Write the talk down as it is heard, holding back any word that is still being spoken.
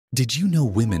Did you know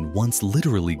women once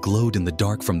literally glowed in the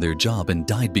dark from their job and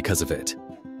died because of it?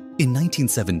 In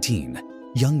 1917,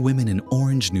 young women in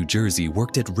Orange, New Jersey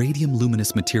worked at Radium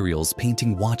luminous materials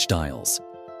painting watch dials.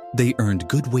 They earned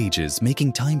good wages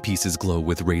making timepieces glow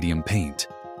with radium paint.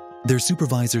 Their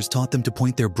supervisors taught them to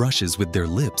point their brushes with their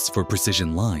lips for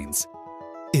precision lines.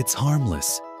 "It's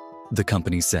harmless," the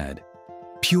company said,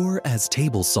 "pure as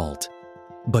table salt."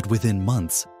 But within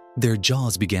months, their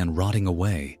jaws began rotting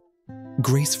away.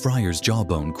 Grace Fryer's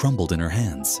jawbone crumbled in her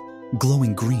hands,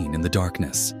 glowing green in the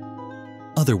darkness.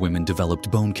 Other women developed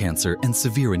bone cancer and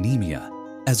severe anemia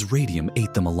as radium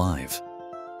ate them alive.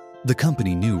 The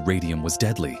company knew radium was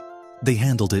deadly. They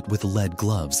handled it with lead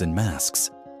gloves and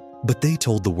masks. But they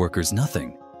told the workers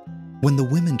nothing. When the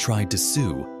women tried to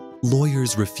sue,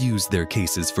 lawyers refused their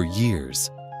cases for years.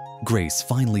 Grace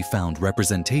finally found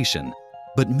representation,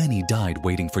 but many died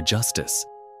waiting for justice.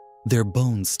 Their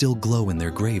bones still glow in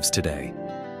their graves today.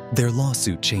 Their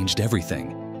lawsuit changed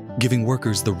everything, giving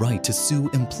workers the right to sue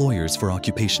employers for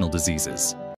occupational diseases.